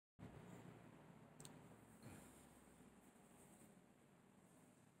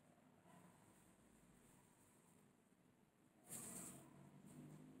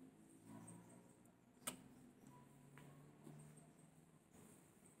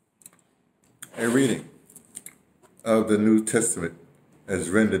A reading of the New Testament as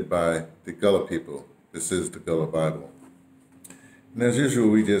rendered by the Gullah people. This is the Gullah Bible. And as usual,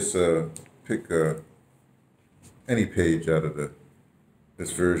 we just pick any page out of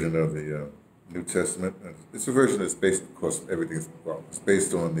this version of the New Testament. It's a version that's based, of course, everything's well, it's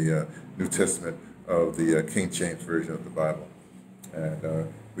based on the New Testament of the King James version of the Bible.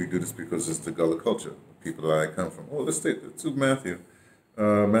 And we do this because it's the Gullah culture, the people that I come from. Oh, let's take to Matthew.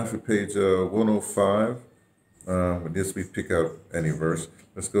 Matthew page 105. With this, we pick out any verse.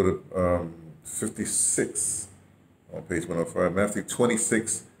 Let's go to 56 on page 105. Matthew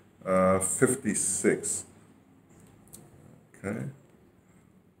 26, 56. Okay.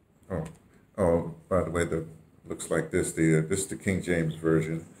 Oh, by the way, looks like this. This is the King James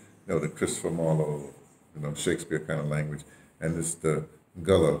version. You know, the Christopher Marlowe, Shakespeare kind of language. And this is the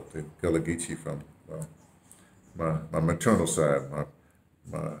Gullah Geechee from my maternal side.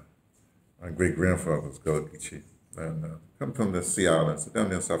 My great-grandfather was Gullah Geechee, and come from the Sea Islands, down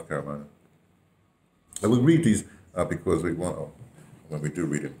there in South Carolina. And we read these because we want, when we do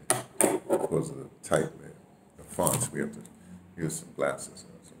read it, because of the type, the fonts, we have to use some glasses,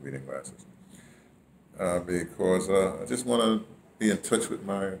 some reading glasses. Because I just want to be in touch with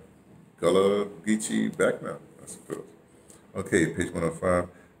my Gullah Geechee background, I suppose. Okay, page 105,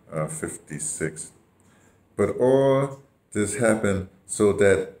 56. But all this happened so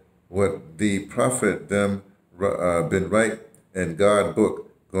that what the prophet them been right and God book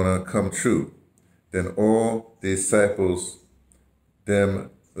gonna come true. Then all the disciples them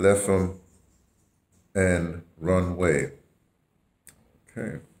left him and run away.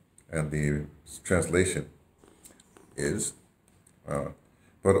 Okay, and the translation is,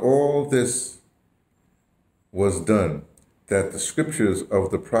 but all this was done that the scriptures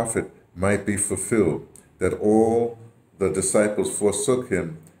of the prophet might be fulfilled, that all the disciples forsook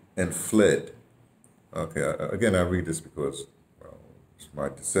him and fled. Okay, again, I read this because, well, it's my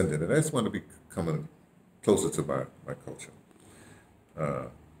descendant, and I just want to be coming closer to my culture.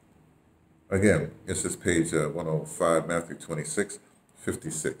 Again, it's this page 105, Matthew 26,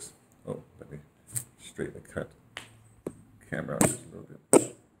 56. Oh, let me straighten the camera out just a little bit.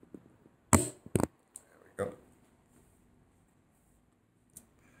 There we go.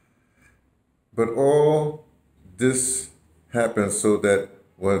 But all this happened so that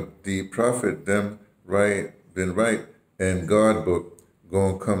what the prophet them been right and God book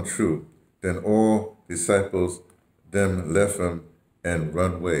gonna come true. Then all disciples them left him and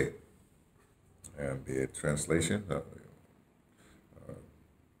run away. And the translation,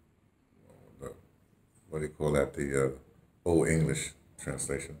 what do you call that? The Old English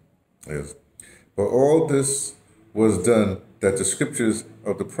translation is, but all this was done that the scriptures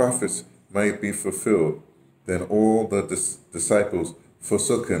of the prophets might be fulfilled. Then all the disciples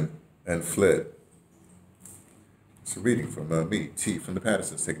forsook him and fled. It's a reading from me, T, from the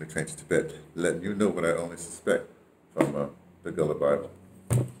Pattersons, Taking the Train to Tibet, letting you know what I only suspect from the Gullah Bible.